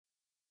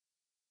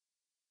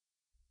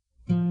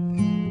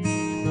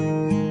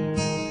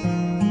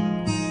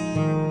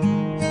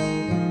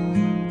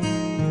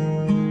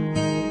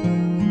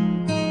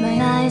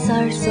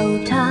are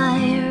so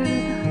tired.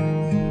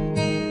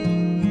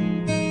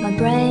 My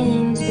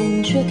brain's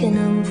been tricking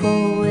them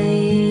for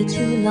way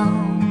too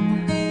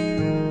long.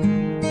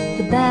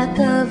 The back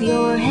of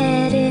your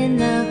head in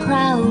the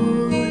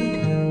crowd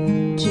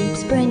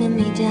keeps bringing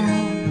me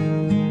down.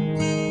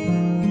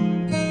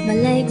 My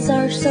legs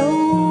are so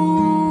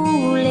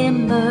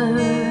limber.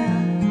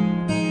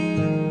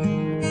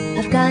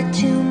 I've got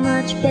too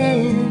much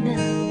bed.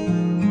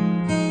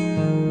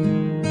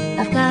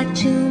 I've got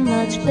too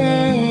much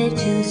bed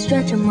to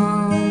stretch 'em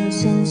on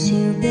since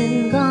you've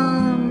been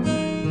gone.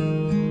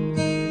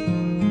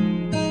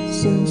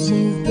 Since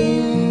you've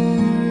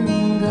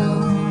been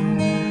gone,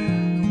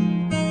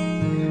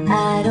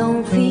 I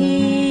don't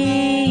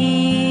feel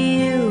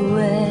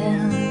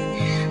well.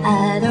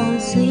 I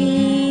don't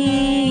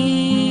sleep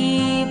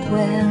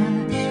well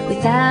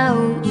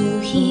without you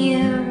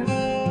here.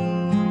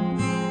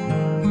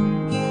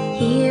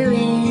 Here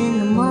in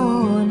the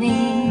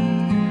morning,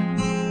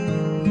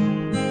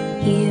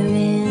 here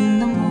in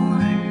the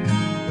morn.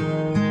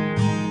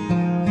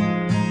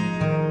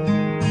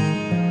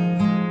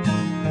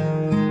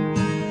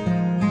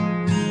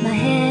 My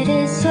head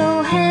is so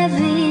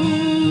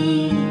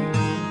heavy,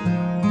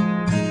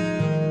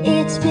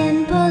 it's been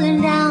pulling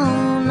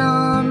down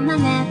on my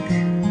neck.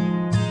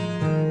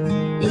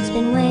 It's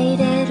been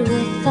weighted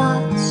with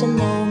thoughts and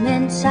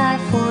moments I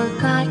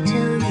forgot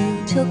till you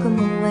took them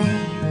away.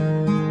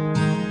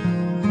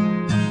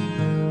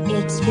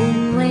 It's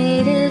been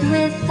weighted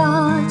with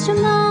thoughts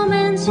and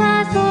moments I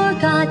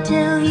forgot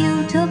till you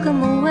took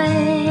them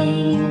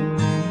away.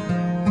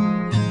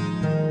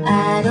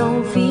 I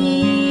don't feel